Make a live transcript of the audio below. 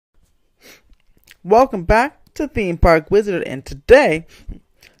Welcome back to Theme Park Wizard, and today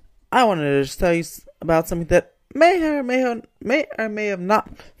I wanted to just tell you about something that may or may have not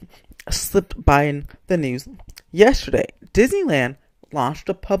slipped by in the news. Yesterday, Disneyland launched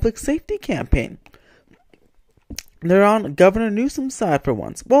a public safety campaign. They're on Governor Newsom's side for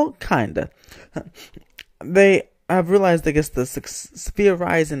once. Well, kinda. They have realized, I guess, the severe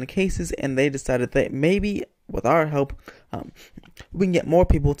rise in the cases, and they decided that maybe, with our help, we can get more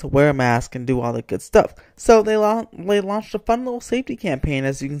people to wear a mask and do all the good stuff. So they launched a fun little safety campaign,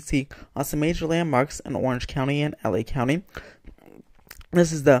 as you can see, on some major landmarks in Orange County and LA County.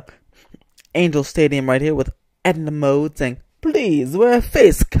 This is the Angel Stadium right here with Edna Mode saying, "Please wear a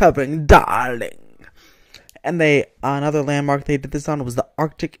face covering, darling." And another landmark they did this on was the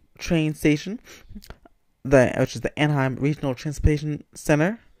Arctic train station, which is the Anaheim Regional Transportation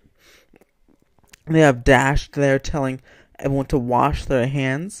Center. They have Dash there telling everyone to wash their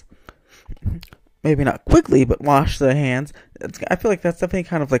hands. Maybe not quickly, but wash their hands. I feel like that's definitely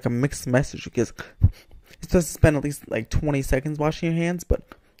kind of like a mixed message, because it's supposed to spend at least like 20 seconds washing your hands,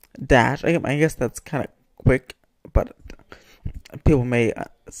 but Dash, I guess that's kind of quick, but people may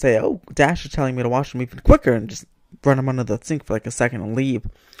say, "Oh, Dash is telling me to wash them even quicker," and just run them under the sink for like a second and leave.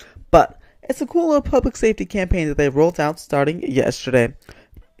 But it's a cool little public safety campaign that they rolled out starting yesterday.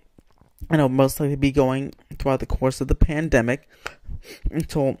 And it'll most likely be going throughout the course of the pandemic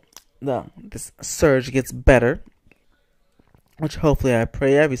until this surge gets better, which hopefully I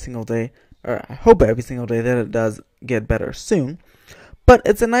pray every single day, or I hope every single day that it does get better soon. But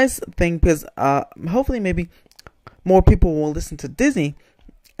it's a nice thing because hopefully maybe more people will listen to Disney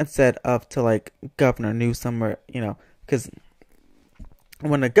instead of to like Governor Newsom, or because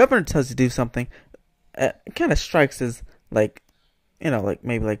when a governor tells you to do something, it kind of strikes as like, like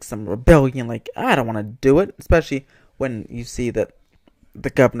maybe like some rebellion, like I don't want to do it, especially when you see that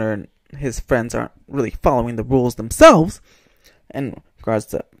the governor and his friends aren't really following the rules themselves in regards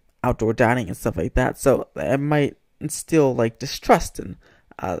to outdoor dining and stuff like that. So it might instill like distrust and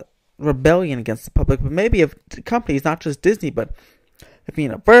rebellion against the public. But maybe if companies, not just Disney, but if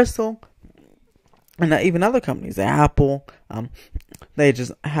Universal and even other companies, Apple, they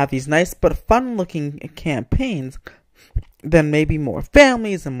just have these nice but fun-looking campaigns, then maybe more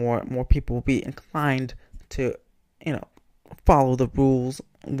families and more people will be inclined to, follow the rules,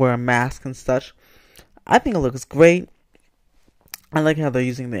 wear a mask and such. I think it looks great. I like how they're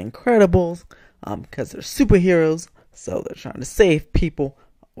using the Incredibles, because they're superheroes, so they're trying to save people,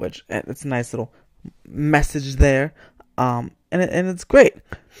 which it's a nice little message there, and it's great.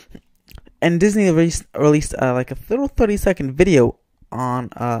 And Disney released like a little 30-second video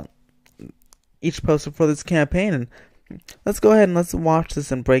on each poster for this campaign, and let's go ahead and let's watch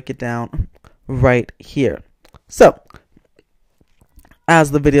this and break it down right here. So,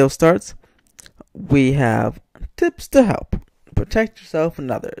 as the video starts, we have tips to help protect yourself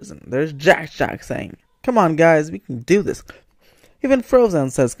and others. And there's Jack saying, "Come on, guys, we can do this." Even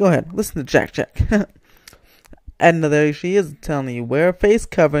Frozen says, "Go ahead, listen to Jack." And there she is telling you, wear a face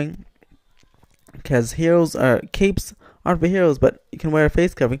covering, because capes aren't for heroes, but you can wear a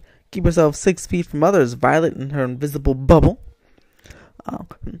face covering. Keep yourself 6 feet from others. Violet in her invisible bubble.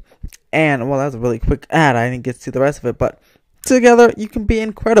 And, well, that was a really quick ad. I didn't get to see the rest of it. But together, you can be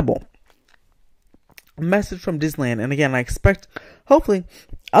incredible. A message from Disneyland. And again, I expect, hopefully,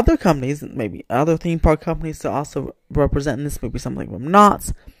 other companies, maybe other theme park companies, to also represent this. Maybe something from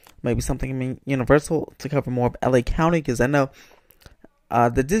Knott's. Maybe something Universal to cover more of LA County. Because I know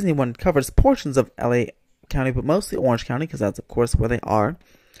the Disney one covers portions of LA County, but mostly Orange County, because that's, of course, where they are.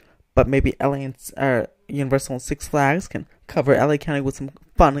 But maybe Universal and Six Flags can cover LA County with some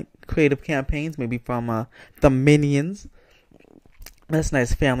fun, creative campaigns, maybe from the Minions. That's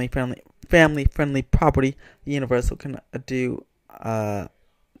nice family-friendly property Universal can do to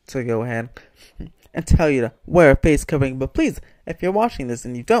go ahead and tell you to wear a face covering. But please, if you're watching this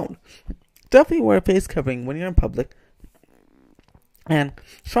and you don't, definitely wear a face covering when you're in public. And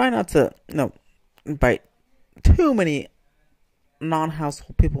try not to, invite too many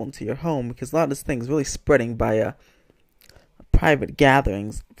non-household people into your home, because a lot of this thing is really spreading by private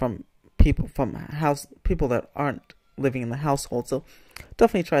gatherings from people that aren't living in the household. So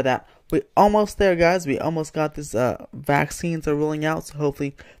definitely try that. We're almost there, guys. We almost got this. Vaccines are rolling out, so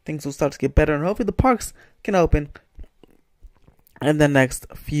hopefully things will start to get better, and hopefully the parks can open in the next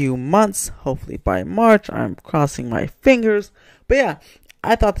few months. Hopefully by March. I'm crossing my fingers. But yeah,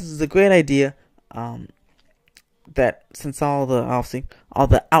 I thought this is a great idea. That since all the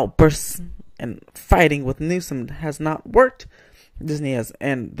outbursts and fighting with Newsom has not worked, Disney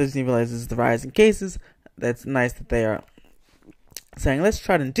realizes the rise in cases. That's nice that they are saying, let's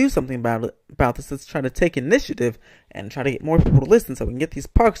try to do something about this. Let's try to take initiative and try to get more people to listen so we can get these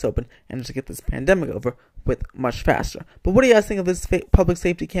parks open and just get this pandemic over with much faster. But what do you guys think of this public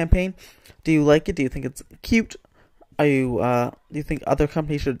safety campaign? Do you like it? Do you think it's cute? Do you think other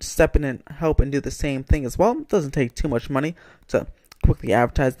companies should step in and help and do the same thing as well? It doesn't take too much money to quickly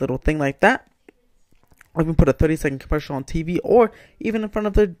advertise a little thing like that. Or even put a 30-second commercial on TV, or even in front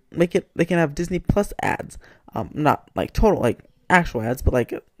of they can have Disney Plus ads. Not like total, like actual ads, but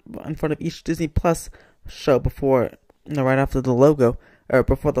like in front of each Disney Plus show before, right after the logo, or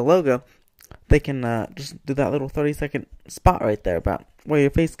before the logo, they can just do that little 30-second spot right there about where your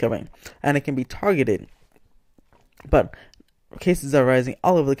face covering, and it can be targeted. But cases are rising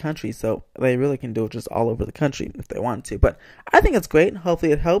all over the country, so they really can do it just all over the country if they want to. But I think it's great.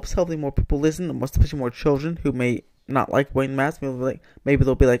 Hopefully it helps. Hopefully more people listen, especially more children who may not like wearing masks. Maybe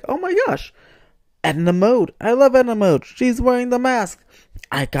they'll be like, oh my gosh, Edna Mode. I love Edna Mode. She's wearing the mask.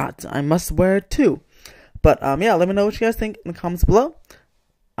 I must wear it too. But yeah, let me know what you guys think in the comments below.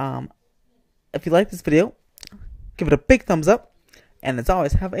 If you like this video, give it a big thumbs up. And as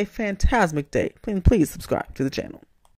always, have a fantastic day. Please subscribe to the channel.